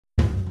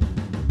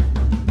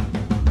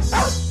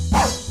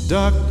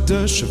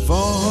Dr.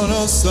 Siobhan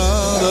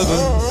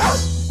O'Sullivan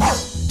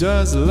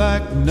does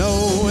like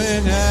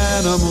knowing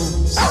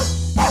animals.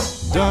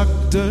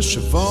 Dr.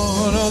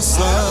 Siobhan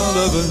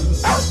O'Sullivan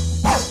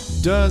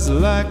does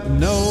like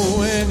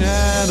knowing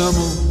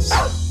animals.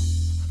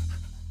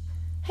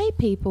 Hey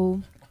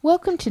people,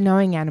 welcome to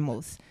Knowing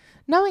Animals.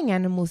 Knowing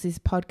Animals is a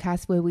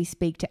podcast where we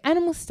speak to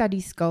animal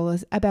studies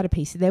scholars about a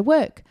piece of their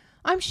work.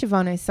 I'm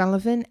Siobhan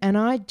O'Sullivan and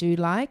I do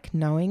like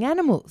knowing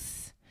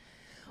animals.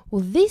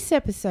 Well, this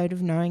episode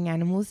of Knowing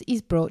Animals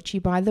is brought to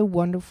you by the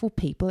wonderful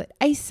people at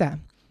ASA.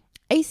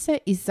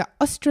 ASA is the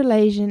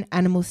Australasian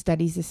Animal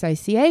Studies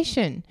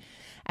Association.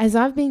 As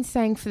I've been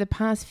saying for the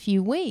past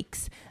few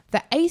weeks,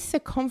 the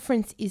ASA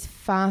conference is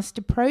fast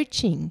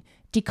approaching.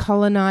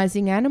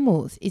 Decolonising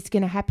animals. It's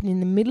going to happen in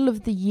the middle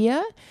of the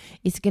year.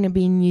 It's going to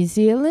be in New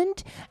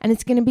Zealand and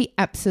it's going to be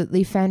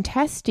absolutely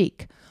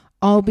fantastic.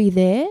 I'll be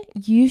there.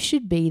 You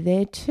should be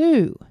there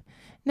too.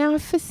 Now,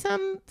 if for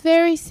some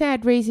very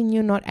sad reason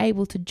you're not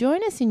able to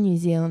join us in New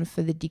Zealand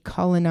for the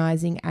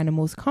Decolonising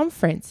Animals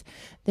Conference,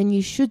 then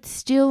you should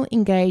still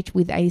engage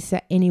with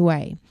ASA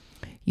anyway.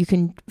 You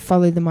can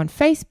follow them on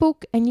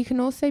Facebook and you can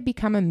also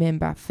become a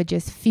member for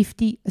just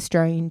 50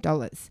 Australian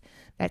dollars.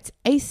 That's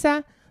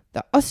ASA,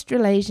 the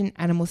Australasian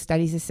Animal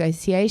Studies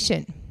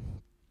Association.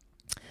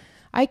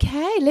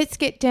 Okay, let's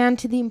get down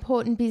to the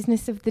important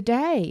business of the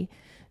day.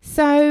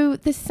 So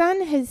the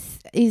sun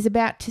is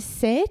about to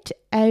set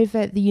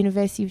over the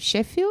University of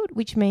Sheffield,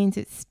 which means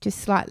it's just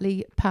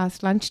slightly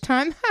past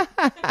lunchtime.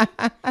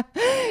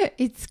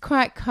 It's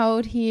quite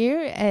cold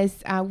here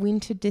as our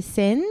winter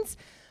descends,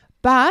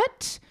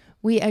 but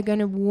we are going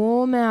to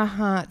warm our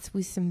hearts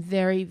with some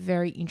very,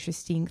 very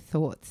interesting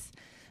thoughts.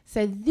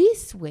 So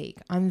this week,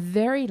 I'm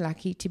very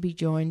lucky to be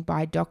joined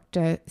by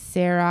Dr.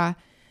 Sarah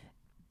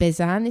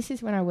Bezan. This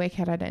is when I work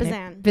out, I don't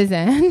know.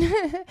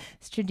 Bezan.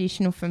 It's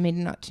traditional for me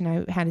not to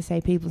know how to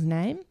say people's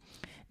name.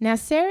 Now,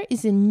 Sarah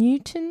is a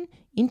Newton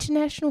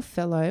International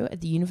Fellow at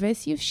the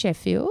University of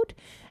Sheffield,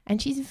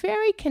 and she's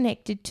very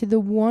connected to the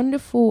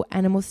wonderful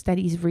animal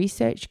studies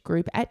research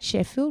group at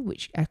Sheffield,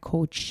 which are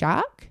called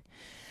ShARC.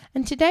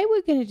 And today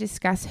we're going to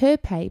discuss her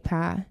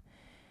paper,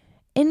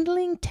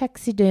 Endling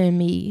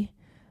Taxidermy,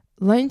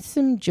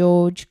 Lonesome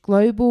George,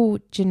 Global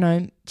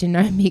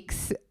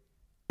Genomics,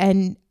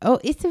 and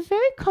it's a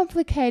very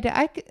complicated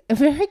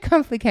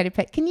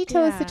paper. Can you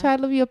tell us the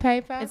title of your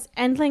paper? It's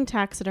Endling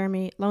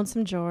Taxidermy,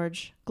 Lonesome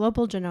George,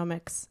 Global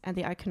Genomics, and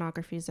the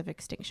Iconographies of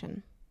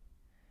Extinction.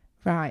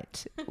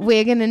 Right.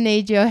 We're going to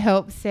need your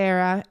help,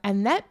 Sarah.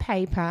 And that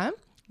paper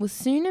will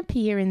soon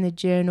appear in the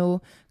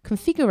journal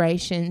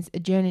Configurations, a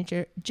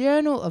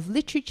journal of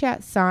literature,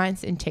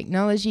 science, and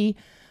technology.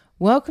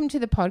 Welcome to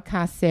the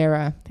podcast,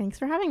 Sarah. Thanks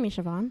for having me,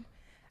 Siobhan.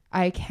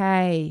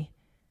 Okay.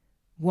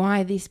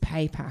 Why this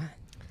paper?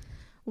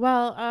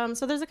 Well,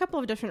 so there's a couple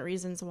of different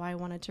reasons why I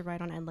wanted to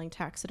write on Endling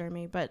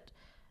Taxidermy, but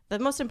the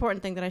most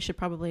important thing that I should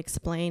probably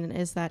explain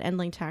is that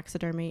Endling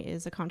Taxidermy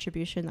is a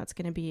contribution that's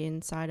going to be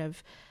inside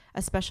of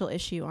a special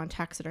issue on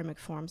taxidermic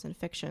forms and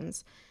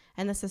fictions.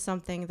 And this is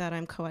something that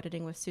I'm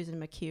co-editing with Susan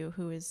McHugh,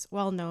 who is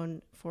well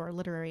known for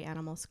literary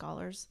animal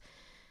scholars.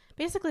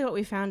 Basically, what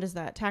we found is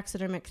that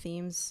taxidermic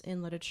themes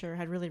in literature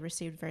had really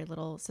received very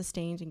little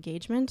sustained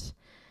engagement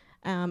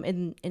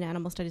in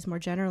animal studies more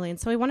generally. And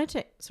so we wanted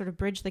to sort of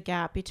bridge the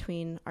gap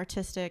between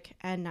artistic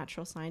and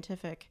natural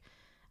scientific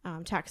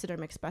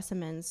taxidermic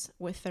specimens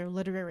with their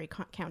literary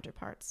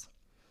counterparts.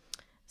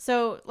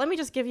 So let me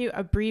just give you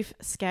a brief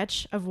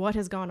sketch of what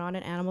has gone on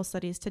in animal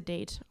studies to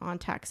date on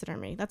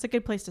taxidermy. That's a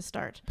good place to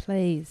start.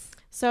 Please.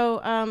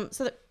 So,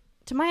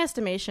 to my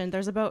estimation,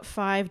 there's about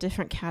 5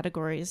 different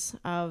categories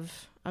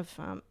of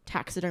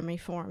taxidermy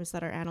forms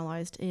that are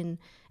analyzed in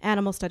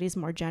animal studies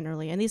more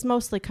generally, and these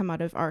mostly come out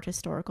of art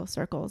historical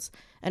circles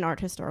and art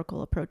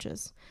historical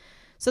approaches.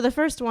 So the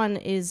first one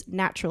is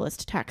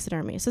naturalist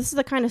taxidermy. So this is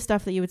the kind of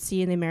stuff that you would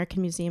see in the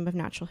American Museum of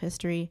Natural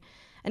History,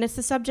 and it's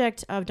the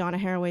subject of Donna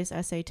Haraway's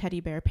essay Teddy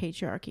Bear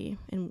Patriarchy,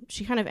 and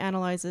she kind of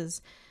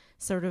analyzes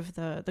sort of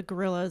the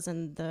gorillas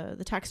and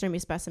the taxidermy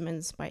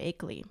specimens by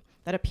Akeley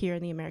that appear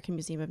in the American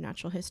Museum of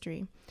Natural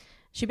History.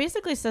 She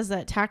basically says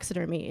that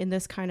taxidermy in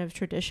this kind of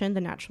tradition,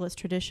 the naturalist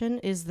tradition,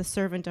 is the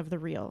servant of the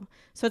real.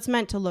 So it's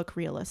meant to look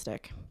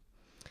realistic.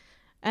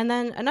 And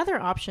then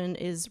another option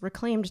is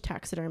reclaimed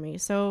taxidermy.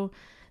 So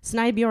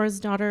Snybjorn's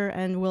daughter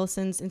and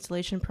Wilson's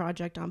installation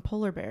project on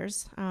polar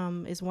bears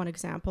is one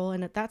example,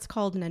 and that's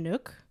called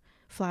Nanook,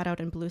 Flat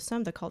Out and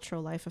Bluesome, the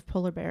Cultural Life of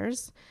Polar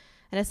Bears.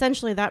 And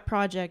essentially that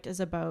project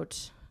is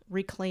about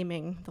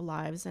reclaiming the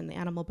lives and the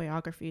animal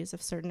biographies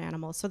of certain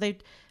animals. So they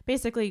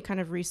basically kind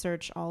of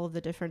research all of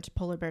the different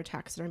polar bear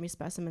taxidermy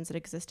specimens that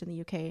exist in the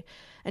UK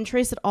and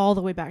trace it all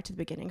the way back to the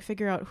beginning,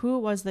 figure out who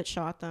it was that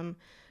shot them,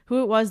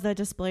 who it was that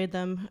displayed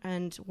them,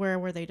 and where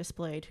were they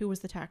displayed, who was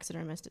the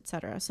taxidermist,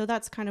 etc. So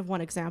that's kind of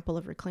one example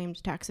of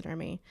reclaimed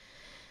taxidermy.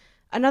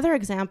 Another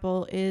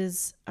example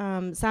is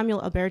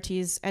Samuel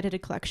Alberti's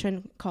edited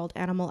collection called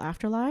Animal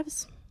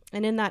Afterlives.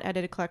 And in that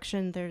edited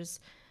collection, there's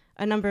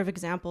a number of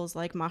examples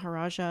like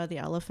Maharaja the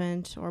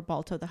elephant or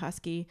Balto the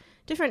husky,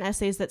 different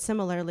essays that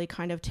similarly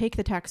kind of take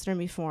the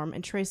taxidermy form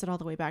and trace it all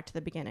the way back to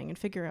the beginning and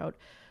figure out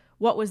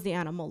what was the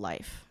animal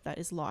life that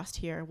is lost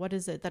here, what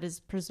is it that is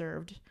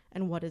preserved,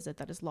 and what is it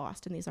that is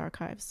lost in these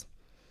archives.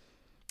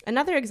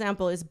 Another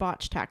example is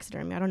botch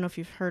taxidermy. I don't know if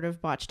you've heard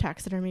of botch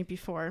taxidermy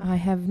before. I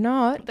have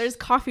not. There's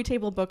coffee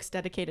table books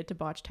dedicated to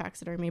botch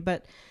taxidermy,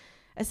 but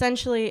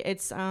essentially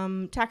it's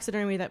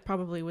taxidermy that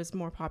probably was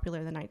more popular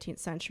in the 19th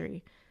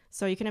century.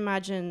 So you can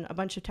imagine a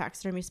bunch of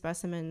taxidermy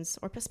specimens,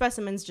 or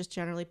specimens just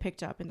generally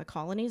picked up in the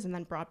colonies and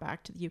then brought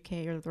back to the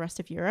UK or the rest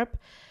of Europe.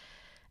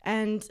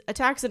 And a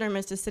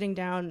taxidermist is sitting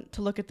down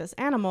to look at this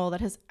animal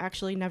that has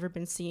actually never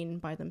been seen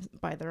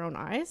by their own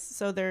eyes.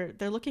 So they're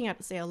looking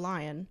at, say, a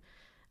lion,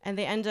 and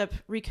they end up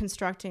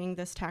reconstructing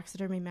this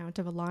taxidermy mount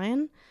of a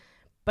lion,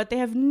 but they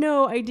have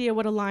no idea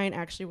what a lion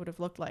actually would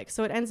have looked like.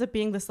 So it ends up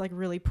being this like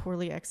really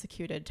poorly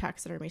executed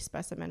taxidermy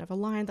specimen of a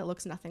lion that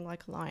looks nothing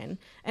like a lion.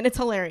 And it's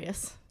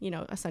hilarious,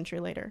 a century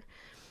later.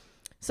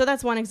 So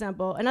that's one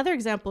example. Another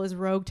example is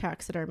rogue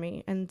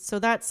taxidermy. And so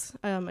that's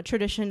a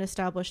tradition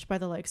established by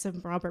the likes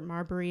of Robert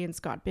Marbury and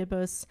Scott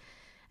Bibas.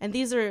 And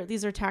these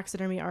are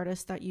taxidermy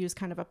artists that use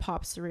kind of a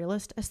pop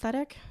surrealist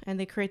aesthetic, and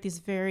they create these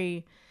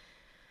very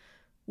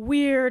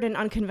weird and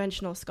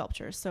unconventional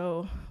sculptures.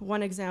 So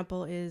one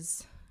example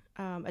is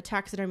a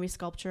taxidermy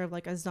sculpture of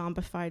like a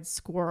zombified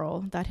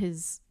squirrel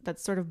that's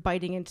sort of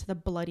biting into the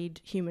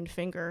bloodied human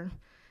finger.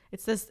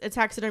 It's a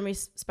taxidermy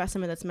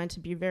specimen that's meant to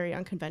be very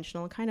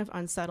unconventional and kind of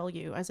unsettle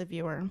you as a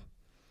viewer.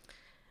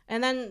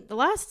 And then the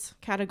last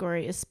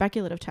category is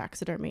speculative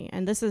taxidermy,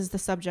 and this is the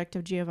subject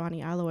of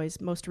Giovanni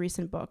Alloy's most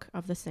recent book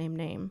of the same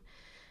name.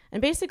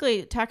 And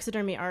basically,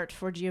 taxidermy art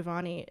for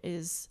Giovanni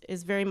is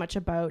very much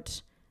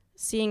about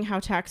seeing how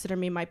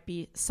taxidermy might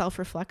be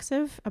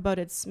self-reflexive about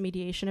its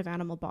mediation of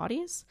animal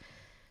bodies.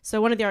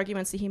 So one of the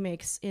arguments that he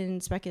makes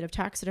in Speculative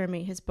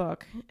Taxidermy, his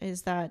book,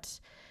 is that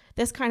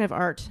this kind of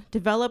art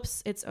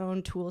develops its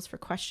own tools for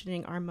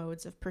questioning our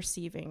modes of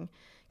perceiving,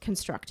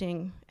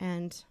 constructing,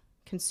 and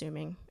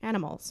consuming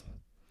animals.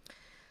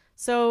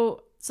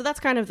 So that's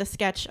kind of the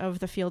sketch of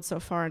the field so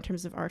far in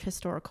terms of art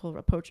historical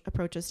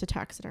approaches to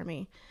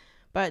taxidermy.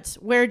 But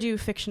where do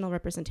fictional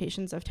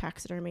representations of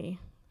taxidermy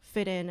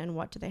fit in, and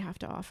what do they have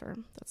to offer?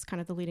 That's kind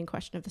of the leading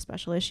question of the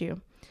special issue.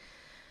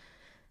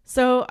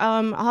 So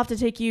I'll have to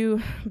take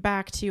you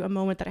back to a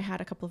moment that I had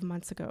a couple of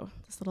months ago,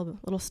 this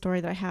little story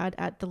that I had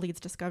at the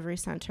Leeds Discovery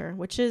Centre,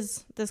 which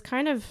is this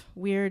kind of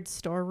weird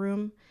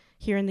storeroom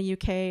here in the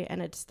UK,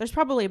 and there's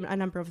probably a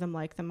number of them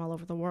like them all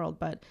over the world,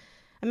 but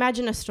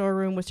imagine a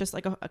storeroom with just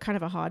like a kind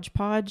of a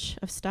hodgepodge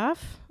of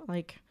stuff,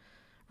 like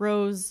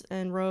rows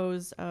and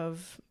rows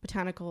of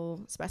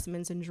botanical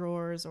specimens in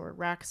drawers, or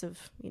racks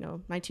of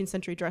 19th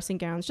century dressing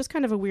gowns, just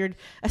kind of a weird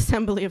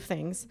assembly of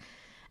things.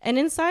 And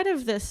inside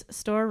of this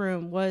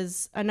storeroom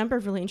was a number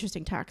of really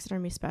interesting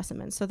taxidermy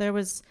specimens. So there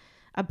was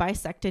a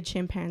bisected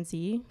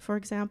chimpanzee, for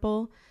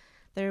example.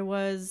 There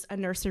was a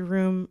nursery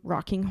room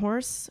rocking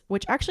horse,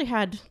 which actually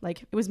had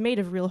it was made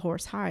of real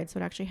horse hide, so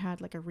it actually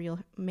had like a real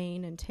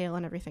mane and tail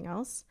and everything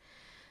else.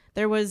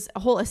 There was a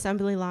whole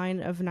assembly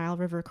line of Nile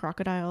River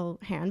crocodile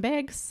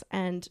handbags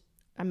and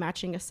a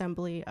matching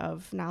assembly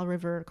of Nile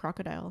River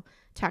crocodile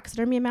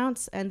taxidermy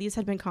mounts, and these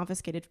had been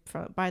confiscated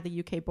by the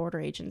UK border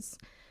agents.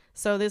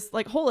 So this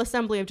whole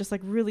assembly of just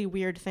really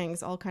weird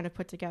things all kind of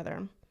put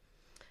together.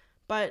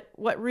 But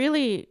what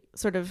really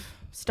sort of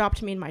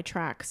stopped me in my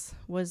tracks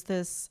was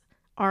this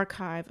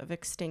archive of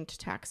extinct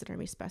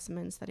taxidermy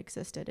specimens that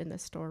existed in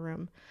this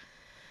storeroom.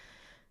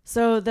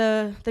 So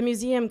the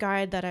museum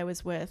guide that I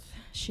was with,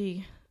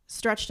 she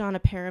stretched on a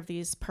pair of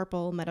these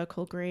purple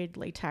medical grade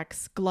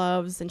latex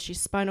gloves, and she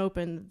spun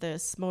open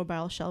this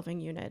mobile shelving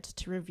unit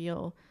to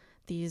reveal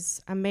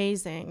these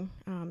amazing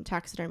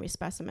taxidermy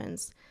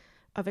specimens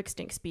of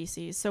extinct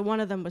species. So one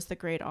of them was the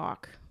great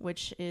auk,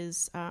 which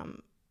is a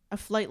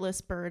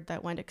flightless bird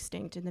that went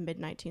extinct in the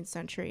mid-19th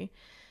century.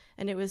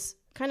 And it was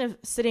kind of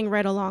sitting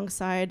right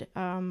alongside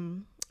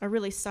a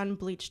really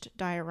sun-bleached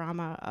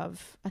diorama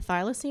of a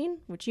thylacine,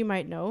 which you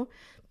might know,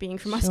 being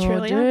from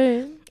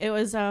Australia. Do. It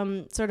was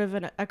sort of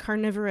a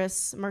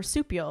carnivorous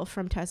marsupial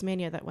from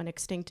Tasmania that went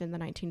extinct in the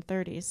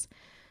 1930s.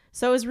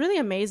 So it was really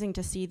amazing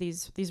to see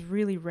these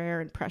really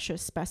rare and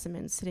precious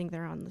specimens sitting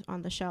there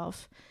on the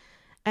shelf.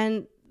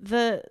 And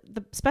the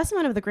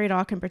specimen of the great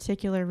auk in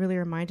particular really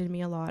reminded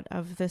me a lot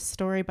of this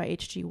story by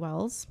H.G.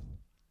 Wells.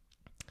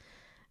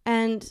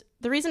 And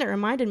the reason it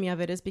reminded me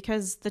of it is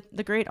because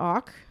the great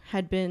auk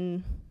had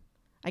been,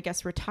 I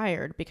guess,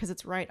 retired because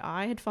its right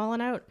eye had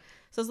fallen out.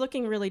 So it was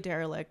looking really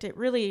derelict. It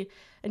really,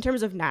 in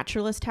terms of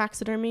naturalist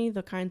taxidermy,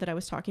 the kind that I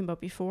was talking about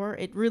before,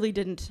 it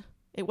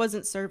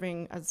wasn't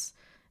serving as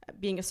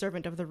being a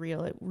servant of the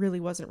real. It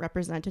really wasn't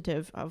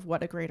representative of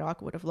what a great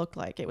auk would have looked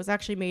like. It was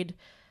actually made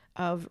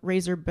of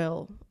razor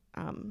bill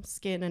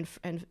skin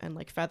and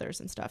like feathers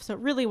and stuff. So it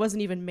really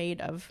wasn't even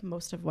made of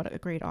most of what a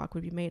great auk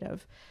would be made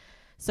of.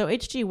 So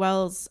H.G.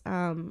 Wells,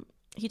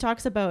 he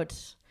talks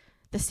about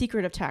the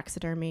secret of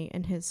taxidermy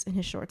in his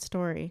short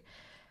story.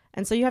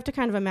 And so you have to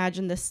kind of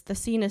imagine the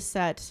scene is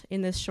set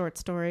in this short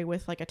story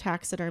with like a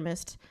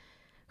taxidermist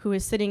who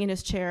is sitting in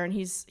his chair, and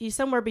he's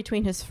somewhere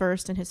between his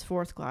first and his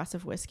fourth glass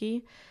of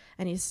whiskey,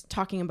 and he's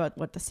talking about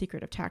what the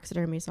secret of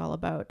taxidermy is all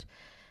about.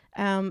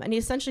 And he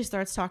essentially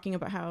starts talking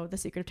about how the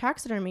secret of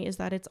taxidermy is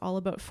that it's all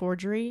about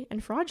forgery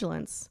and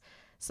fraudulence.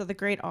 So the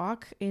great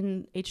auk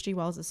in H.G.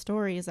 Wells'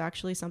 story is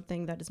actually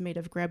something that is made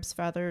of grebes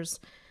feathers,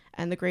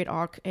 and the great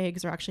auk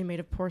eggs are actually made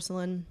of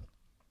porcelain.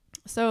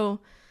 So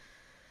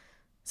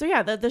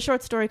yeah, the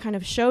short story kind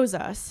of shows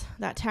us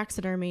that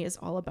taxidermy is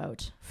all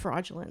about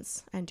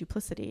fraudulence and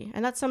duplicity.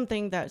 And that's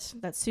something that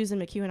Susan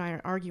McHugh and I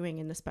are arguing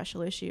in the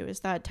special issue, is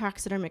that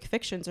taxidermic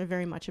fictions are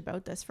very much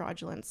about this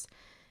fraudulence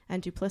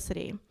and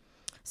duplicity.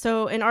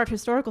 So in art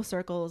historical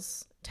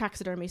circles,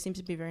 taxidermy seems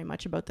to be very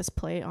much about this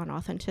play on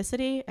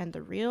authenticity and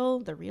the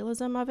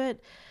realism of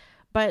it.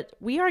 But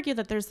we argue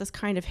that there's this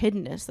kind of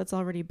hiddenness that's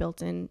already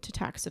built into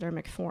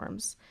taxidermic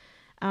forms.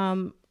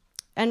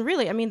 And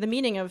really, I mean, the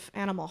meaning of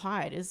animal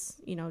hide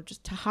is,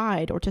 just to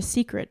hide or to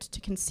secret,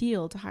 to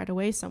conceal, to hide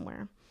away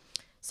somewhere.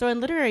 So in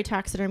literary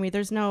taxidermy,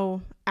 there's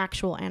no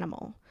actual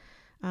animal,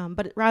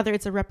 but rather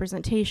it's a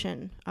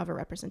representation of a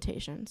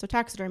representation. So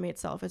taxidermy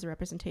itself is a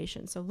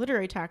representation. So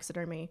literary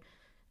taxidermy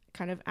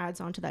kind of adds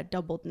on to that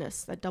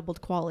doubledness, that doubled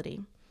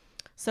quality.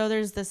 So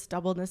there's this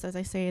doubledness, as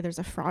I say, there's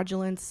a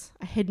fraudulence,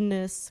 a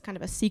hiddenness, kind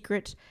of a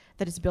secret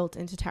that is built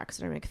into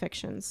taxidermic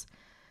fictions.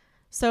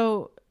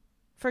 So,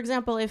 for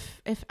example,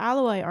 if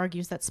Alloy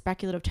argues that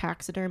speculative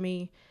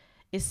taxidermy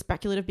is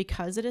speculative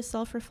because it is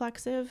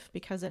self-reflexive,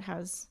 because it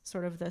has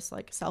sort of this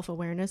like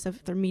self-awareness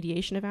of the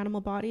mediation of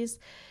animal bodies,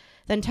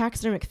 then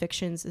taxidermic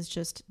fictions is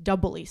just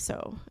doubly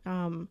so.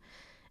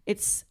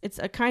 It's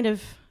a kind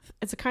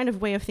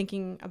of way of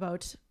thinking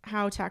about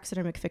how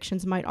taxidermic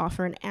fictions might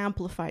offer an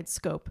amplified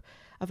scope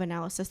of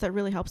analysis that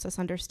really helps us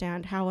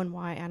understand how and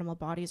why animal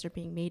bodies are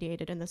being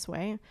mediated in this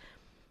way.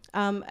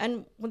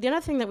 And the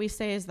other thing that we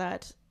say is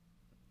that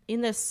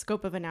in this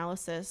scope of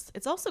analysis,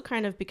 it's also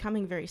kind of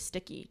becoming very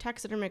sticky.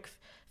 Taxidermic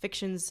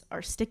fictions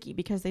are sticky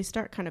because they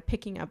start kind of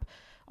picking up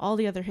all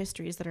the other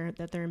histories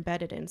that they're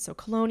embedded in. So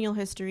colonial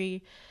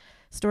history,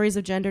 stories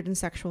of gendered and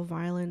sexual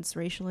violence,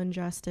 racial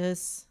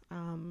injustice,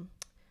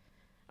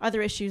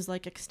 other issues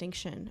like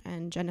extinction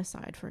and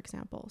genocide, for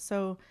example.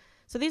 So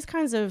these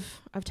kinds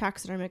of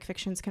taxidermic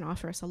fictions can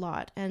offer us a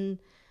lot. And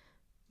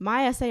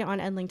my essay on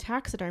Endling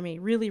Taxidermy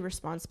really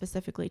responds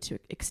specifically to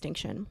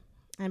extinction,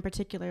 and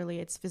particularly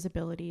its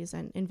visibilities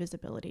and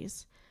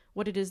invisibilities,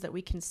 what it is that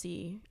we can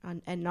see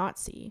and not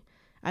see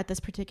at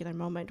this particular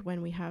moment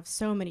when we have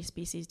so many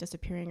species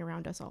disappearing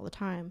around us all the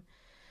time.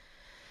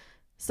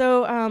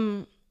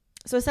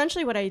 So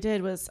essentially what I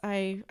did was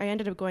I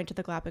ended up going to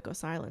the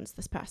Galapagos Islands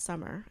this past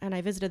summer, and I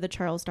visited the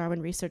Charles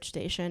Darwin Research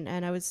Station,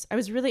 and I was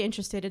really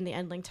interested in the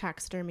Endling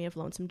Taxidermy of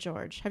Lonesome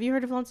George. Have you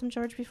heard of Lonesome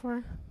George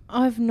before?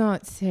 I've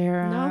not,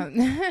 Sarah.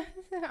 No?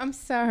 I'm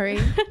sorry.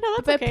 No,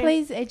 that's but okay.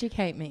 Please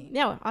educate me.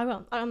 No, I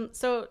will.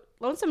 So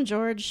Lonesome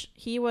George,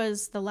 he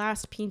was the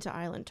last Pinta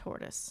Island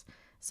tortoise.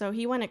 So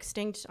he went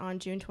extinct on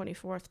June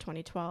 24th,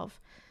 2012.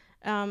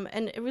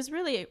 And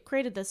it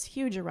created this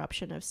huge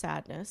eruption of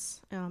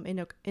sadness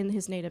in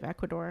his native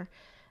Ecuador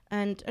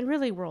and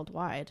really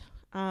worldwide.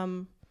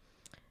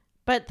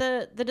 But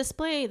the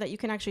display that you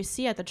can actually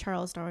see at the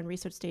Charles Darwin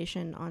Research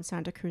Station on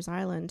Santa Cruz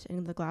Island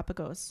in the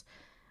Galapagos,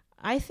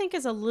 I think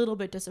is a little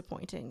bit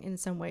disappointing in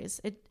some ways.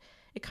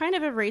 It kind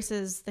of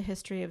erases the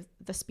history of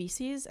the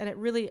species, and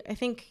I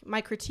think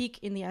my critique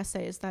in the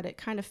essay is that it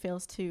kind of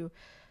fails to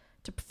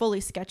fully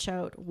sketch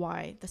out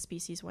why the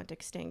species went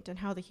extinct and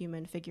how the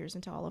human figures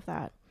into all of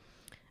that.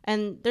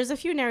 And there's a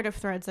few narrative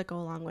threads that go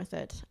along with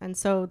it. And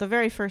so the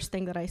very first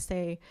thing that I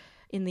say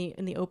in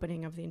the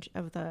opening of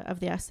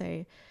the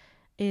essay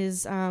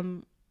is it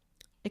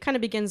kind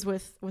of begins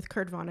with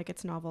Kurt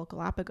Vonnegut's novel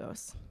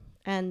Galapagos.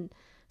 And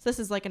so this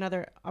is like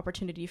another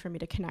opportunity for me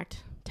to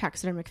connect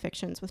taxidermic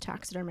fictions with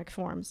taxidermic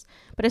forms.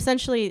 But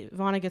essentially,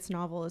 Vonnegut's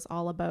novel is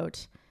all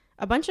about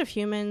a bunch of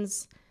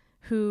humans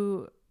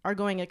who are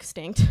going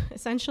extinct,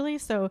 essentially.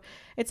 So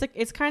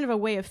it's kind of a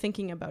way of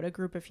thinking about a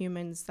group of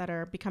humans that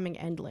are becoming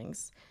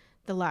endlings,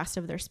 the last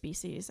of their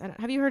species. And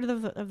have you heard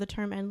of the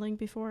term endling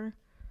before?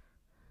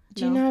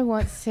 Do you know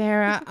what,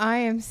 Sarah? I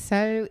am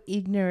so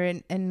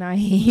ignorant and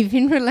naive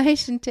in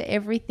relation to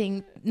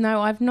everything.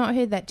 No, I've not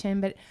heard that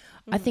term, but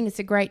I think it's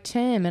a great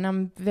term, and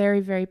I'm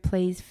very, very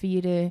pleased for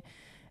you to,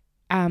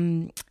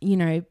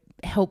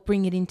 help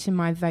bring it into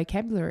my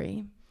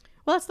vocabulary.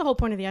 Well, that's the whole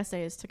point of the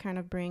essay, is to kind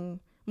of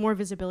bring more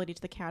visibility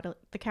to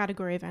the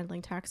category of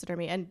Endling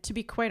taxidermy. And to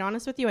be quite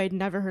honest with you, I'd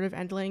never heard of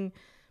Endling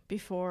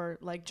before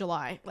like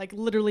July, like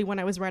literally when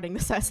I was writing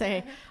this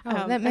essay.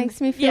 That makes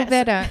me feel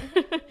better.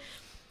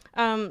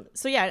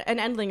 So yeah, an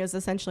Endling is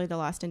essentially the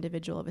last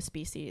individual of a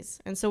species.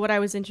 And so what I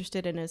was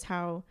interested in is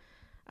how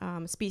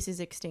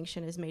species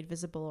extinction is made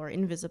visible or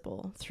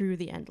invisible through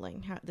the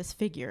Endling, this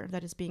figure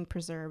that is being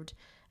preserved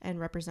and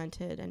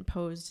represented and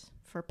posed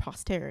for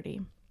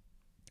posterity.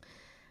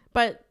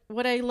 But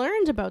what I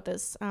learned about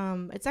this,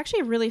 it's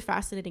actually a really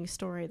fascinating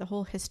story, the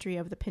whole history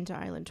of the Pinta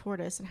Island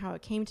tortoise and how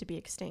it came to be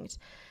extinct.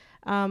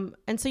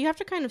 And so you have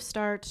to kind of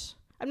start,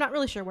 I'm not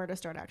really sure where to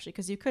start actually,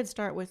 because you could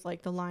start with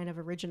like the line of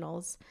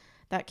originals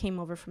that came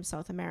over from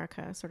South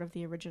America, sort of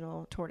the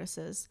original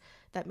tortoises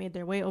that made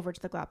their way over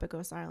to the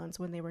Galapagos Islands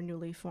when they were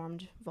newly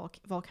formed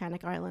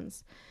volcanic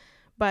islands.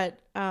 But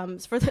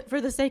for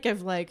the sake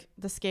of like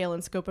the scale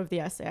and scope of the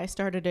essay, I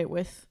started it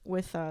with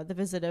the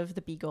visit of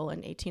the Beagle in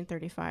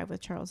 1835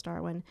 with Charles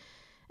Darwin.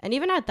 And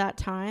even at that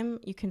time,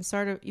 you can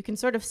sort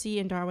of see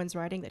in Darwin's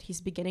writing that he's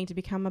beginning to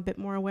become a bit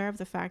more aware of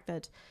the fact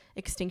that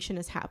extinction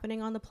is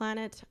happening on the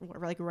planet, or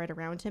like right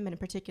around him, and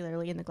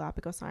particularly in the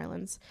Galapagos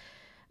Islands.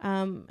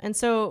 And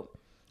so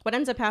what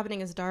ends up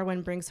happening is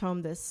Darwin brings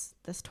home this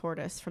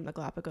tortoise from the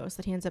Galapagos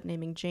that he ends up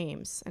naming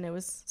James. And it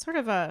was sort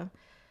of a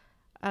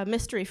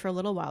mystery for a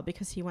little while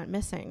because he went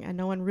missing and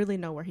no one really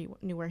knew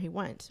where he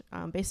went.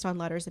 Based on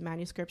letters and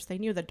manuscripts, they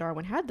knew that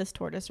Darwin had this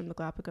tortoise from the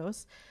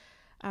Galapagos.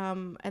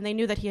 And they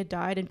knew that he had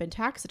died and been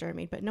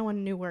taxidermied, but no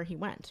one knew where he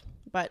went.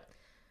 But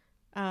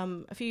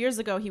a few years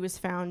ago, he was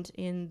found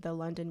in the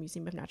London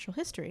Museum of Natural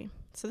History.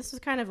 So this is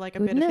kind of like a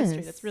bit of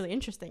history that's really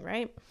interesting,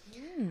 right?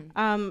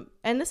 And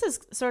this is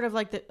sort of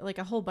like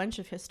a whole bunch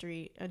of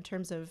history in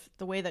terms of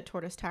the way that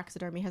tortoise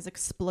taxidermy has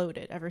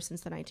exploded ever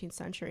since the 19th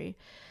century.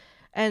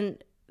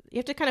 And you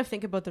have to kind of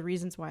think about the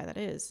reasons why that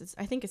is.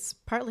 I think it's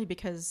partly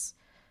because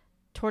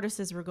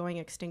tortoises were going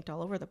extinct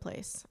all over the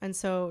place. And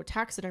so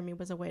taxidermy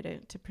was a way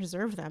to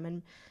preserve them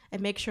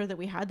and make sure that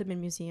we had them in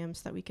museums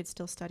so that we could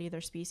still study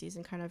their species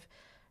and kind of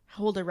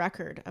hold a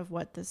record of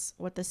what this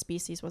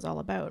species was all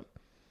about.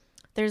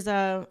 There's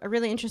a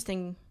really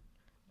interesting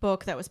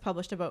book that was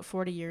published about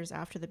 40 years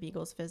after the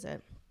Beagle's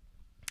visit.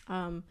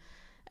 And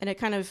it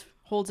kind of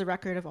holds a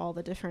record of all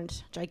the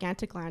different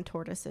gigantic land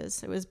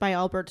tortoises. It was by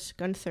Albert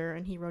Gunther,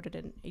 and he wrote it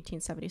in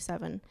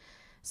 1877.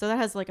 So that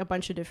has like a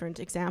bunch of different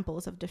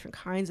examples of different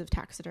kinds of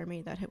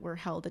taxidermy that were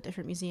held at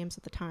different museums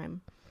at the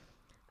time.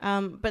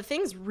 But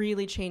things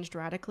really changed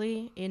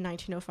radically in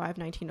 1905,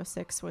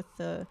 1906 with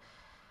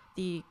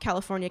the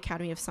California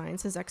Academy of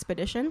Sciences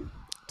expedition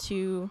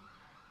to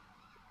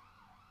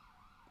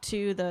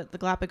the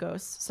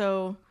Galapagos.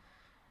 So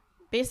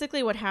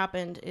basically what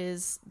happened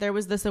is there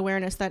was this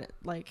awareness that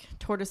like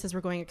tortoises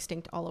were going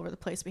extinct all over the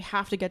place. We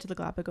have to get to the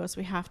Galapagos.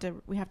 We have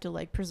to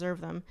like preserve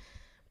them.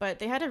 But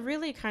they had a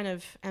really kind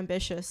of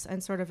ambitious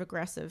and sort of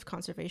aggressive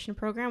conservation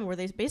program where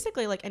they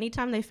basically, like,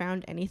 anytime they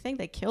found anything,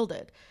 they killed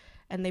it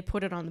and they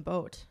put it on the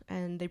boat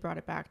and they brought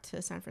it back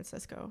to San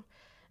Francisco.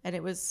 And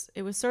it was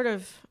sort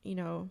of,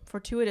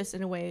 fortuitous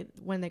in a way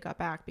when they got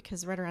back,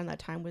 because right around that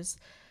time was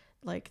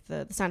like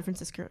the San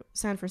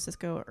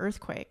Francisco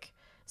earthquake.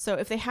 So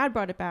if they had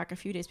brought it back a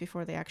few days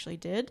before they actually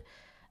did,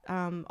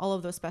 all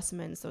of those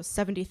specimens, those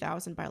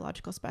 70,000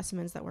 biological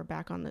specimens that were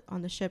back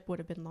on the ship would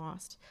have been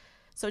lost.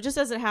 So just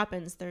as it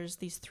happens, there's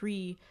these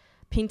 3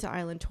 Pinta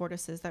Island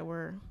tortoises that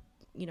were,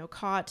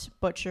 caught,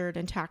 butchered,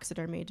 and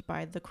taxidermied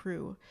by the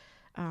crew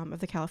of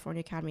the California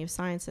Academy of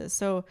Sciences.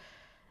 So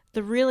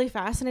the really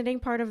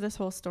fascinating part of this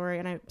whole story,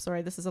 and I'm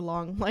sorry, this is a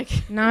long,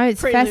 No, it's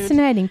prelude.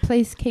 Fascinating.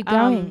 Please keep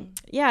going.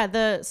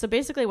 So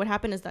basically what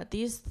happened is that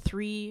these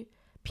 3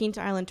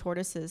 Pinta Island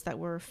tortoises that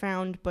were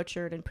found,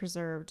 butchered, and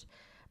preserved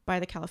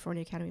by the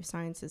California Academy of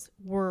Sciences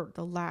were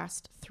the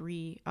last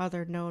 3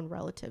 other known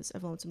relatives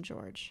of Lonesome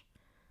George.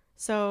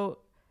 So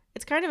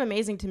it's kind of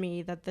amazing to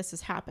me that this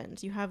has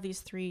happened. You have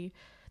these three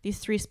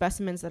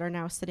specimens that are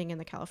now sitting in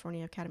the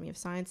California Academy of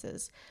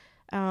Sciences,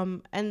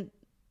 and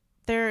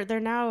they're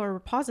now a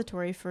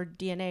repository for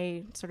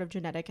DNA sort of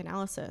genetic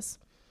analysis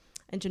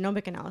and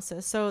genomic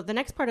analysis. So the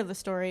next part of the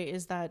story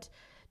is that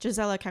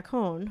Gisela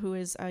Cacon, who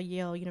is a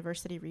Yale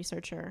University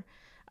researcher,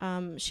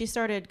 she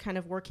started kind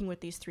of working with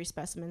these 3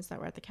 specimens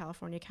that were at the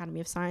California Academy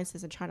of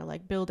Sciences and trying to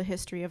like build a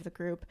history of the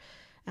group.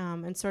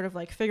 And sort of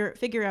like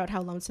figure out how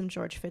Lonesome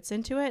George fits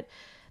into it.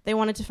 They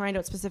wanted to find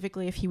out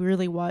specifically if he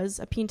really was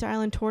a Pinta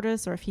Island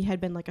tortoise or if he had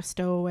been like a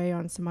stowaway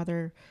on some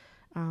other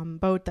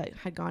boat that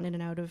had gone in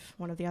and out of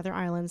one of the other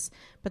islands.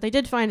 But they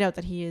did find out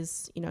that he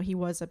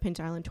was a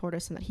Pinta Island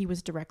tortoise and that he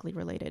was directly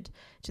related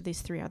to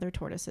these 3 other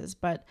tortoises.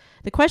 But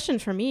the question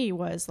for me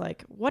was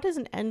like, what does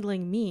an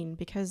endling mean?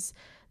 Because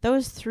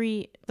those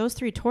three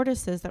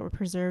tortoises that were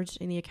preserved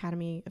in the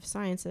Academy of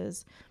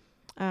Sciences,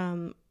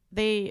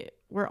 they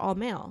were all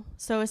male.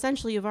 So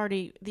essentially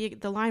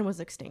the line was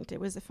extinct. It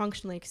was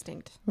functionally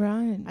extinct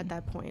at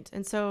that point.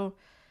 And so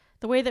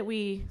the way that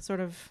we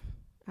sort of,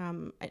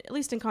 at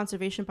least in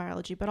conservation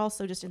biology, but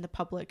also just in the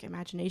public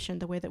imagination,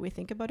 the way that we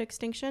think about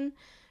extinction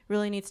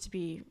really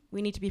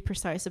we need to be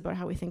precise about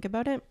how we think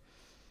about it.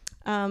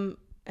 And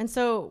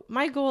so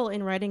my goal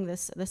in writing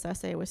this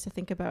essay was to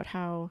think about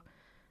how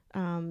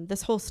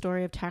this whole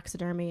story of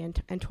taxidermy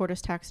and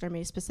tortoise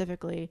taxidermy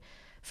specifically,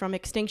 from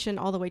extinction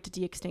all the way to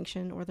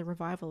de-extinction or the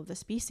revival of the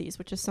species,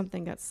 which is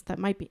something that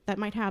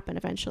might happen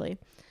eventually,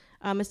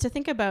 is to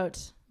think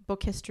about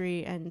book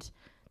history and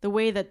the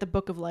way that the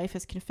book of life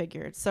is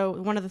configured. So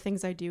one of the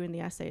things I do in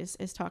the essays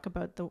is talk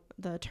about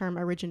the term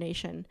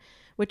origination,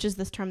 which is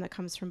this term that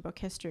comes from book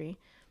history.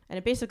 And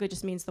it basically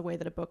just means the way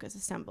that a book is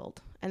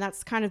assembled. And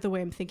that's kind of the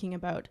way I'm thinking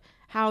about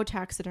how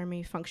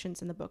taxidermy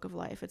functions in the book of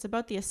life. It's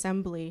about the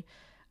assembly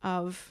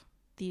of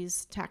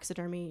these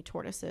taxidermy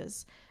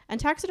tortoises. And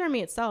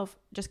taxidermy itself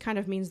just kind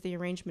of means the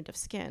arrangement of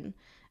skin.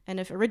 And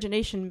if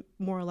origination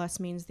more or less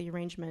means the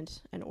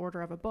arrangement and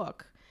order of a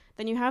book,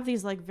 then you have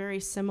these like very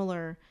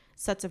similar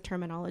sets of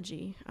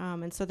terminology.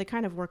 And so they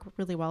kind of work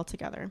really well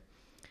together.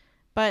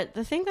 But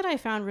the thing that I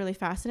found really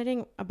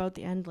fascinating about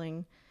the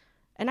Endling,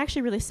 and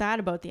actually really sad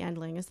about the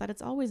Endling, is that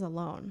it's always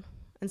alone.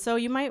 And so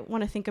you might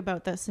want to think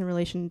about this in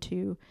relation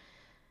to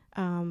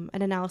an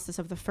analysis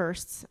of the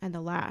firsts and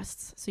the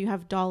lasts. So you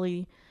have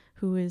Dolly,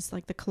 who is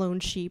like the clone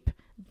sheep,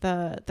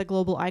 the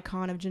global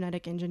icon of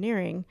genetic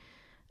engineering.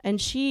 And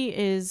she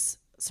is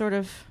sort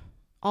of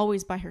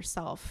always by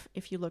herself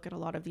if you look at a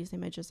lot of these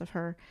images of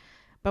her.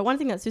 But one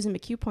thing that Susan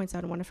McHugh points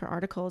out in one of her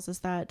articles is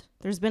that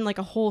there's been like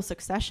a whole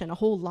succession, a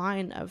whole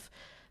line of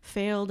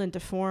failed and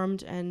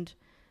deformed and,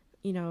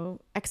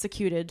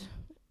 executed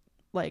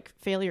like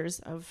failures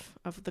of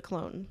the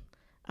clone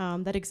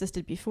that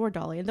existed before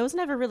Dolly. And those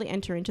never really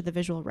enter into the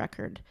visual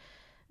record.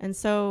 And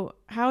so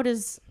how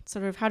does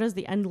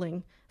the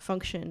Endling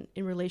function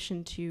in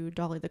relation to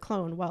Dolly the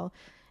clone? Well,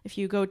 if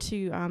you go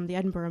to the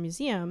Edinburgh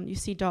Museum, you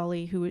see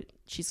Dolly, who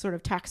she's sort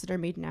of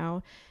taxidermied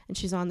now, and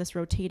she's on this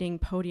rotating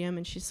podium,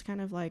 and she's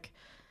kind of like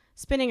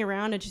spinning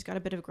around, and she's got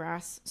a bit of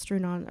grass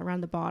strewn on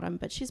around the bottom,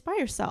 but she's by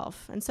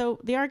herself. And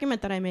so the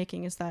argument that I'm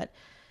making is that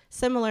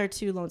similar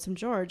to Lonesome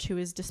George, who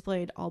is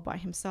displayed all by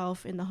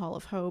himself in the Hall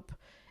of Hope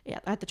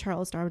at the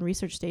Charles Darwin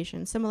Research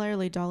Station,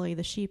 similarly, Dolly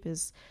the sheep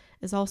is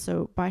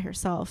also by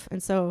herself.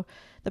 And so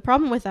the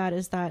problem with that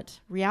is that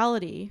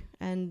reality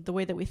and the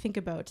way that we think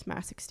about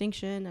mass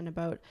extinction and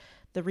about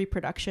the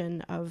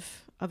reproduction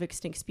of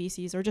extinct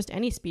species, or just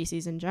any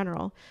species in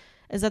general,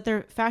 is that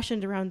they're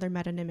fashioned around their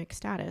metonymic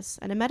status.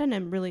 And a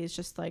metonym really is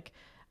just like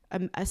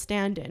a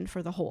stand-in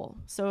for the whole.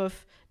 So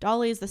if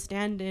Dolly is the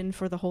stand-in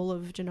for the whole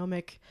of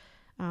genomic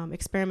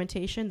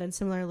experimentation, then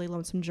similarly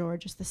Lonesome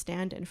George is the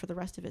stand-in for the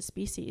rest of his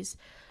species.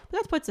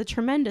 But that puts a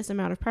tremendous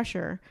amount of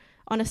pressure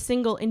on a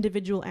single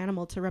individual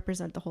animal to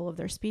represent the whole of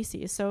their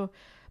species. So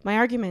my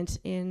argument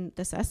in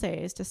this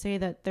essay is to say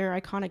that their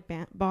iconic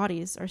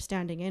bodies are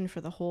standing in for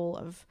the whole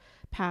of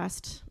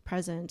past,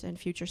 present, and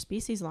future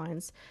species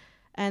lines,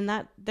 and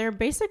that they're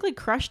basically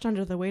crushed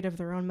under the weight of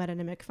their own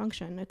metonymic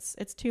function.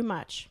 It's too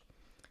much.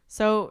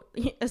 So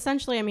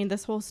essentially, I mean,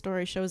 this whole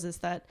story shows us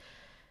that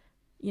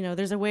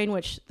there's a way in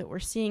which that we're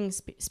seeing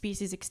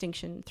species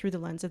extinction through the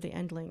lens of the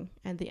Endling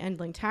and the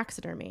Endling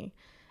taxidermy.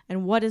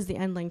 And what does the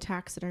Endling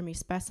taxidermy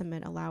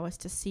specimen allow us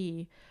to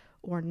see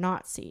or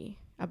not see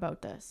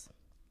about this?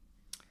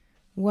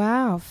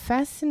 Wow,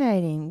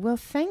 fascinating. Well,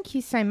 thank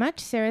you so much,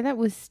 Sarah. That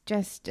was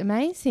just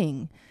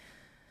amazing.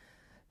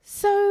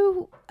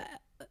 So,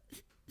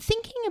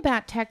 thinking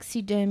about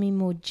taxidermy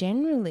more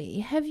generally,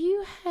 have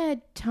you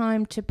had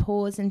time to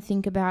pause and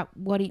think about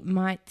what it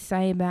might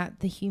say about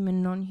the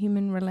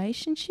human-non-human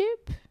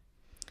relationship?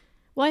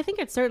 Well, I think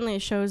it certainly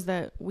shows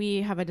that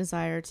we have a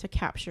desire to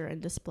capture and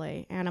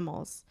display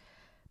animals.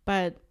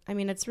 But, I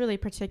mean, it's really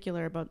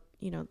particular about,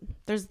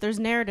 there's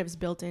narratives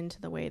built into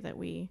the way that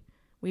we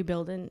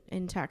build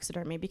in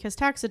taxidermy, because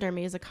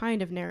taxidermy is a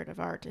kind of narrative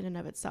art in and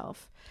of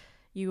itself.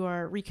 You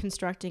are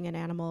reconstructing an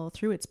animal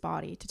through its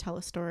body to tell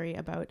a story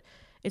about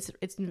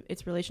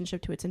its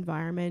relationship to its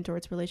environment, or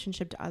its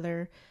relationship to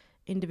other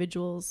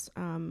individuals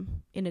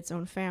in its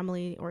own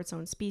family or its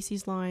own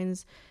species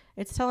lines.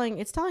 It's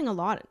telling a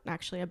lot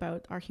actually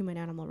about our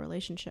human-animal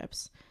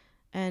relationships.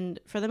 And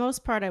for the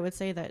most part, I would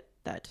say that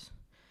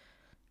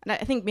and I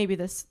think maybe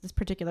this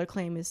particular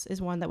claim is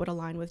one that would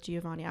align with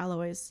Giovanni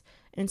Alloway's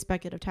in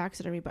speculative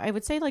taxidermy. But I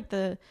would say like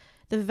the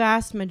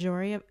vast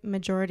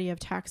majority of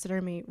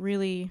taxidermy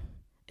really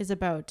is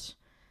about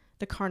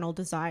the carnal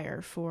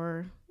desire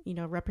for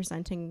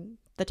representing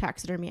the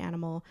taxidermy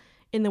animal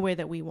in the way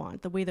that we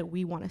want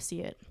to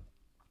see it.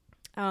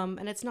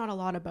 And it's not a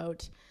lot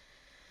about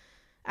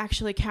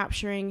actually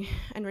capturing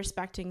and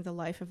respecting the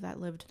life of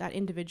that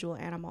individual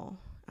animal.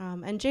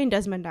 And Jane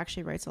Desmond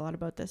actually writes a lot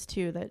about this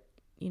too, that,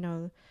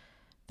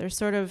 there's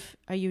sort of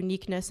a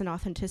uniqueness and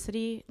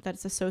authenticity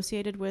that's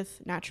associated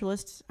with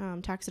naturalist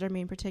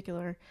taxidermy in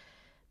particular,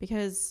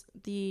 because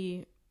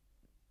the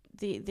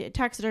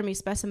taxidermy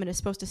specimen is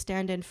supposed to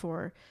stand in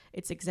for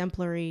its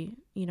exemplary,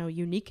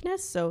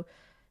 uniqueness. So,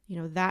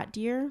 that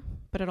deer,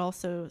 but it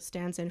also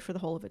stands in for the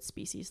whole of its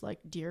species, like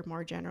deer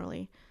more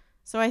generally.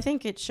 So I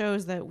think it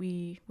shows that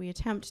we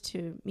attempt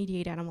to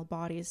mediate animal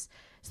bodies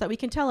so that we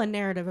can tell a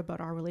narrative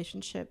about our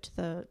relationship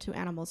to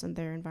animals and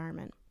their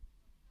environment.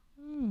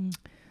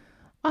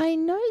 I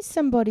know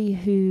somebody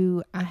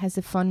who has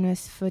a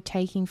fondness for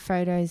taking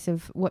photos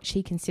of what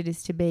she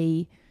considers to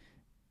be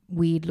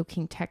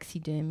weird-looking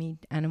taxidermied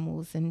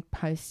animals and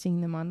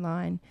posting them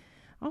online.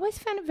 I always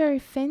found it very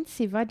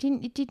offensive.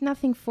 It did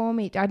nothing for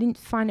me. I didn't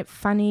find it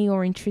funny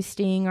or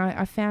interesting.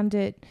 I found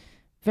it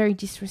very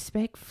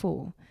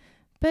disrespectful.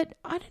 But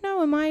I don't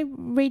know, am I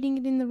reading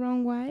it in the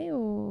wrong way,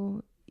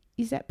 or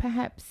is that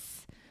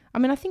perhaps...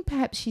 I think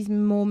perhaps she's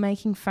more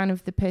making fun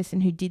of the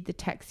person who did the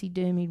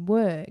taxidermied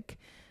work,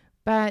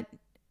 but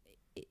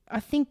I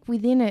think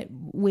within it,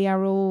 we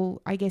are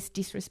all, I guess,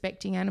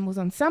 disrespecting animals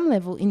on some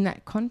level in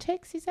that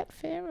context. Is that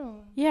fair? Or?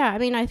 Yeah, I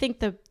mean, I think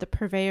the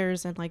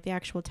purveyors and like the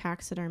actual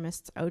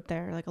taxidermists out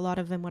there, like a lot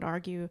of them would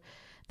argue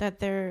that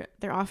they're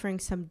offering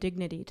some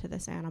dignity to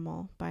this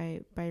animal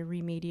by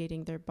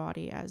remediating their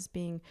body as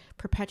being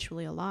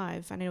perpetually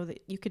alive. I know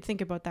that you could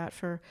think about that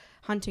for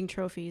hunting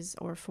trophies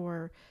or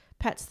for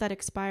pets that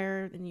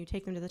expire, and you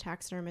take them to the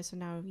taxidermist, and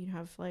now you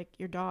have like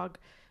your dog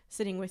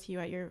sitting with you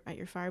at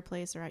your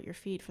fireplace or at your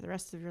feet for the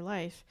rest of your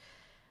life.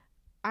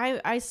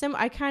 I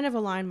kind of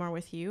align more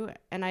with you,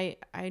 and I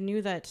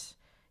knew that,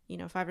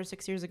 5 or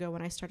 6 years ago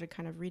when I started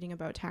kind of reading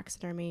about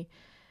taxidermy,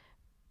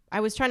 I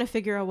was trying to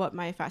figure out what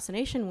my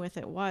fascination with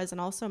it was,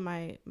 and also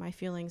my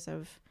feelings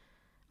of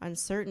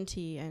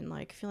uncertainty and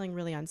like feeling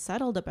really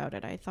unsettled about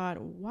it. I thought,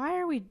 why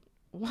are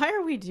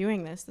we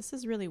doing this? This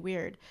is really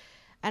weird.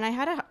 And I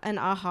had an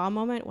aha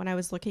moment when I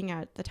was looking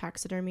at the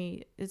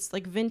taxidermy. It's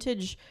like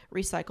vintage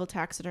recycled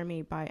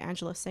taxidermy by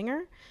Angela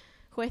Singer,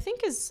 who I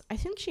think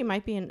she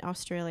might be in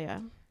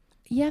Australia.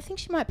 Yeah, I think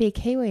she might be a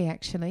Kiwi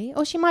actually,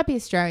 or she might be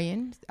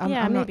Australian.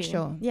 I'm not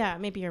sure. Yeah,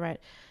 maybe you're right.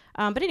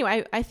 But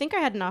anyway, I think I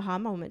had an aha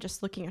moment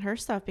just looking at her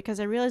stuff, because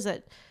I realized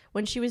that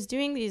when she was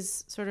doing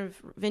these sort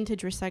of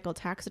vintage recycled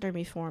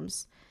taxidermy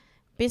forms,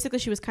 basically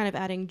she was kind of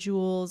adding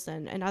jewels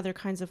and other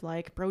kinds of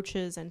like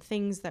brooches and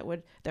things that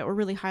were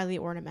really highly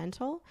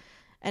ornamental.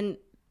 And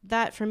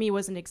that for me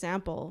was an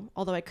example,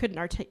 although I couldn't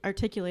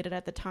articulate it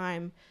at the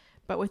time.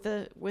 But with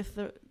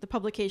the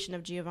publication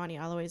of Giovanni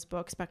Alloway's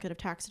book, Speculative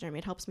Taxidermy,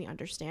 it helps me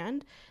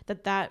understand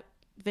that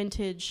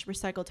vintage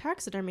recycled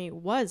taxidermy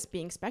was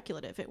being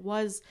speculative. It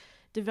was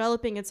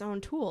developing its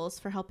own tools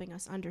for helping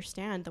us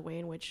understand the way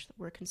in which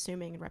we're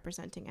consuming and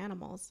representing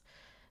animals.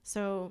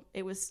 So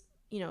it was,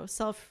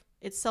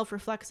 it's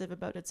self-reflexive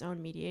about its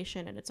own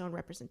mediation and its own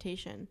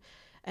representation.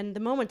 And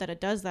the moment that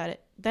it does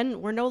that,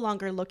 then we're no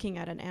longer looking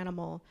at an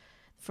animal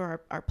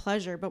for our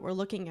pleasure, but we're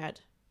looking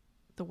at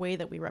the way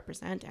that we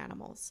represent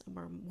animals.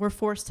 And we're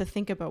forced to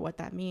think about what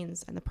that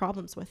means and the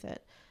problems with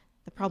it,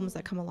 the problems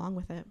that come along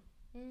with it.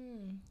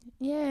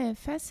 Yeah,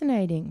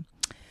 fascinating.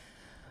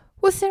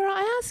 Well, Sarah,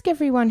 I ask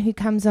everyone who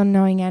comes on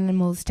Knowing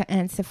Animals to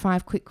answer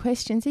 5 quick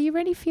questions. Are you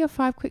ready for your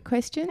 5 quick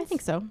questions? I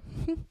think so.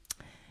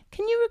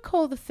 Can you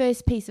recall the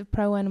first piece of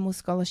pro-animal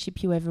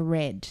scholarship you ever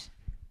read?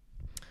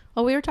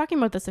 Well, we were talking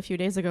about this a few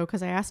days ago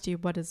because I asked you,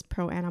 what does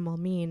pro-animal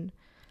mean?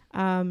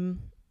 And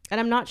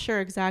I'm not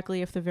sure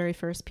exactly if the very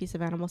first piece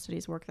of animal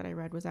studies work that I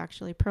read was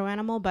actually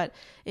pro-animal, but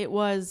it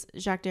was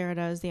Jacques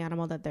Derrida's The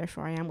Animal That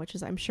Therefore I Am, which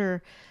is, I'm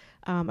sure,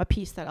 a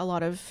piece that a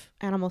lot of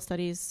animal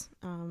studies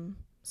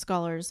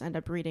scholars end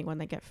up reading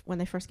when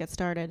they first get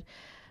started.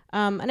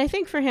 And I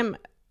think for him,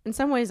 in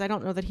some ways, I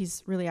don't know that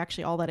he's really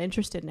actually all that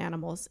interested in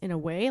animals in a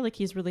way. Like,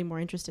 he's really more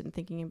interested in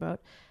thinking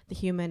about the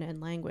human and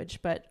language.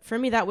 But for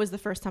me, that was the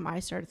first time I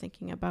started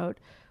thinking about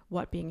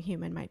what being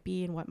human might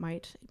be and what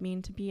might it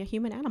mean to be a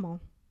human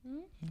animal.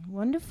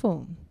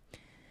 Wonderful.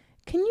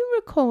 Can you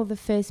recall the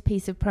first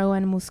piece of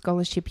pro-animal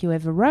scholarship you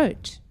ever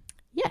wrote?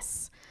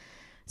 Yes.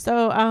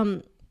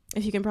 So,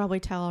 if you can probably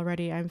tell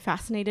already, I'm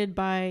fascinated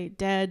by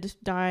dead,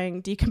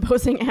 dying,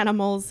 decomposing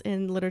animals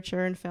in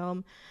literature and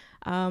film.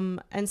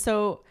 And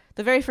so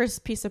the very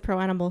first piece of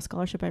pro-animal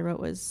scholarship I wrote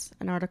was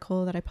an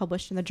article that I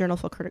published in the Journal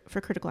for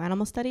Critical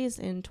Animal Studies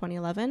in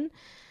 2011.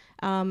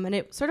 And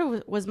it sort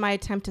of was my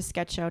attempt to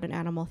sketch out an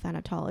animal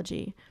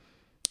thanatology.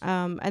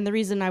 And the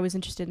reason I was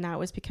interested in that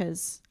was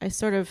because I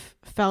sort of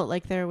felt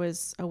like there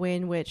was a way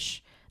in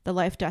which the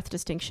life-death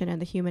distinction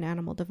and the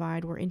human-animal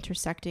divide were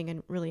intersecting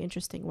in really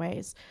interesting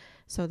ways.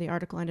 So the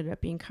article ended up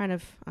being kind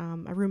of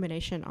a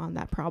rumination on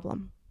that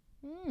problem.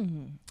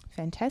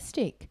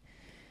 Fantastic.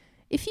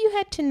 If you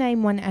had to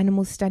name one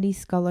animal studies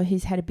scholar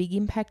who's had a big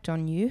impact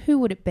on you, who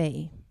would it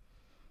be?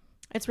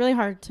 It's really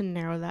hard to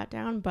narrow that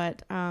down,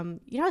 but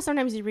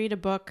sometimes you read a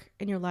book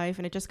in your life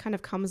and it just kind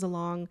of comes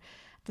along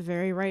at the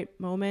very right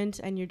moment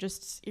and you're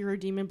just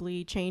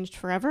irredeemably changed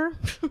forever.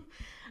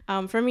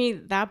 For me,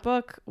 that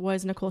book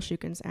was Nicole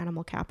Shukin's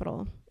Animal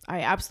Capital.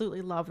 I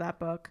absolutely love that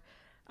book.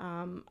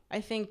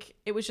 I think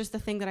it was just the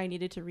thing that I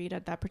needed to read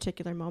at that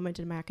particular moment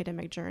in my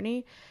academic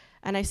journey.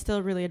 And I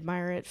still really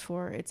admire it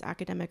for its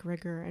academic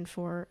rigor and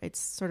for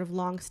its sort of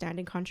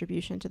long-standing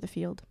contribution to the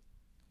field.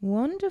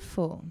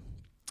 Wonderful.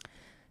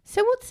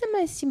 So what's the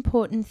most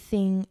important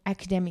thing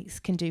academics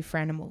can do for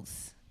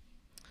animals?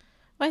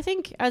 Well, I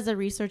think as a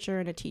researcher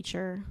and a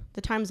teacher,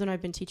 the times when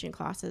I've been teaching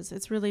classes,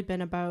 it's really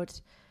been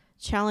about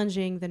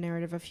challenging the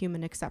narrative of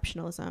human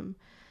exceptionalism.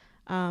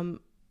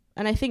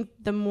 And I think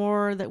the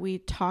more that we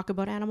talk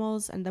about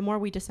animals and the more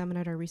we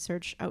disseminate our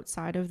research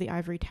outside of the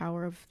ivory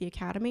tower of the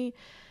academy,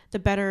 the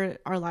better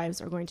our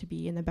lives are going to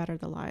be and the better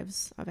the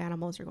lives of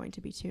animals are going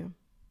to be too.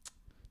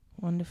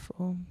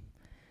 Wonderful.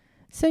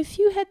 So if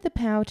you had the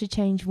power to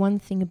change one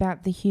thing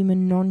about the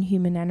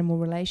human-non-human animal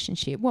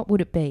relationship, what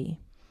would it be?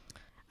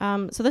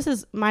 So this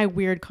is my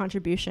weird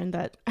contribution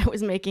that I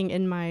was making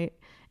in my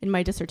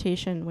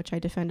dissertation, which I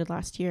defended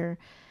last year.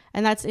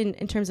 And that's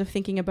in terms of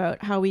thinking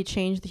about how we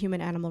change the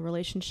human-animal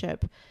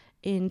relationship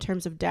in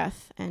terms of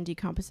death and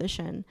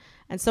decomposition.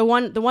 And so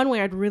the one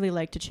way I'd really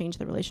like to change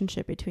the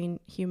relationship between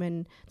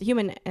the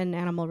human and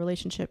animal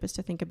relationship is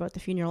to think about the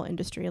funeral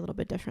industry a little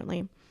bit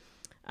differently.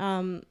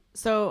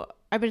 So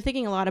I've been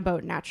thinking a lot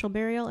about natural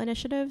burial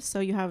initiatives. So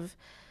you have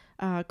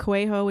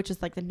Coejo, which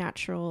is like the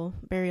natural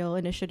burial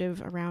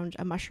initiative around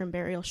a mushroom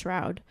burial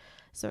shroud.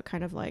 So it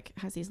kind of like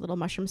has these little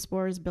mushroom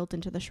spores built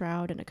into the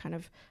shroud, and it kind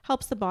of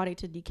helps the body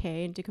to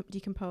decay and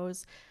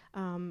decompose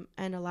and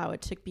allow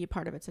it to be a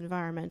part of its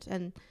environment.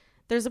 And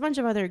there's a bunch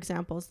of other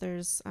examples.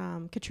 There's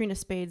Katrina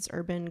Spade's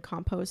urban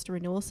compost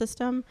renewal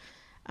system.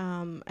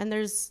 And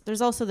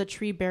there's also the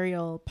tree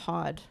burial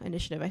pod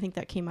initiative. I think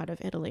that came out of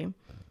Italy.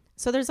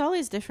 So there's all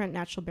these different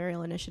natural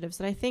burial initiatives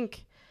that I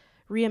think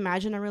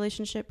reimagine a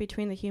relationship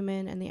between the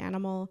human and the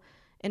animal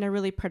in a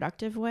really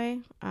productive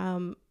way.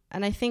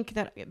 And I think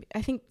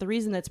the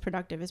reason that's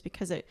productive is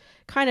because it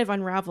kind of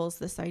unravels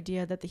this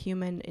idea that the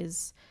human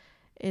is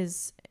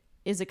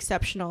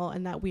exceptional,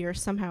 and that we are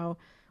somehow,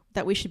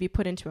 that we should be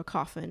put into a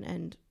coffin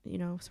and,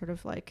 sort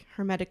of like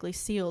hermetically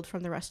sealed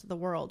from the rest of the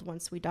world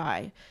once we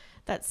die.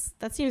 That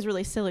seems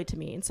really silly to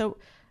me. And so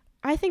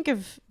I think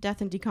of death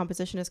and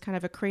decomposition as kind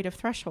of a creative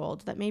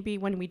threshold, that maybe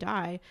when we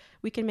die,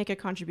 we can make a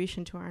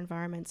contribution to our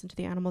environments and to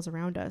the animals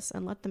around us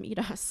and let them eat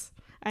us.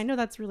 I know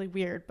that's really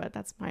weird, but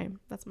that's my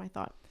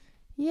thought.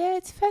 Yeah,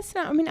 it's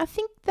fascinating. I mean, I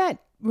think that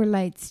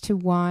relates to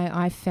why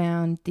I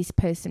found this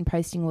person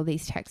posting all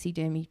these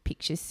taxidermy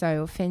pictures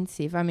so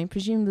offensive. I mean,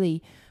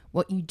 presumably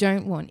what you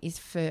don't want is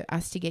for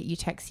us to get you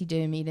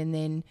taxidermied and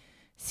then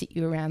sit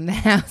you around the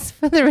house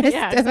for the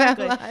rest of our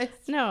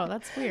lives. No,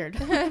 that's weird.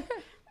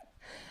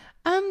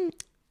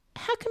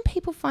 How can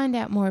people find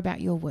out more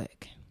about your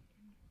work?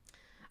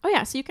 Oh,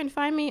 yeah. So you can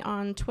find me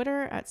on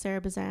Twitter at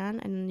Sarah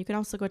Bezan, and you can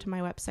also go to my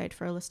website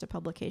for a list of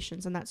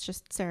publications, and that's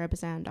just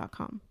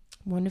sarahbezan.com.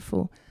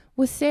 Wonderful.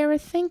 Well, Sarah,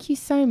 thank you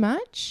so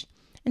much.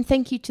 And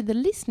thank you to the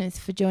listeners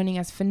for joining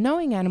us for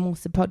Knowing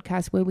Animals, the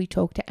podcast where we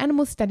talk to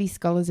animal studies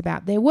scholars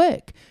about their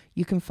work.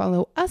 You can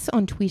follow us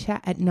on Twitter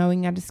at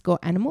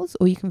knowing_animals,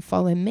 or you can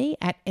follow me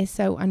at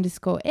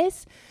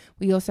SO_S.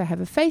 We also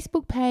have a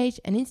Facebook page,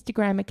 an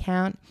Instagram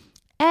account,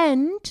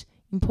 and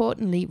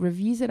importantly,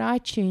 reviews at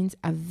iTunes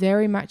are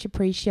very much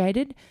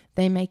appreciated.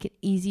 They make it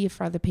easier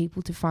for other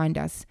people to find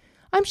us.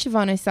 I'm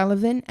Siobhan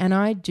O'Sullivan, and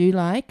I do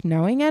like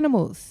knowing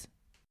animals.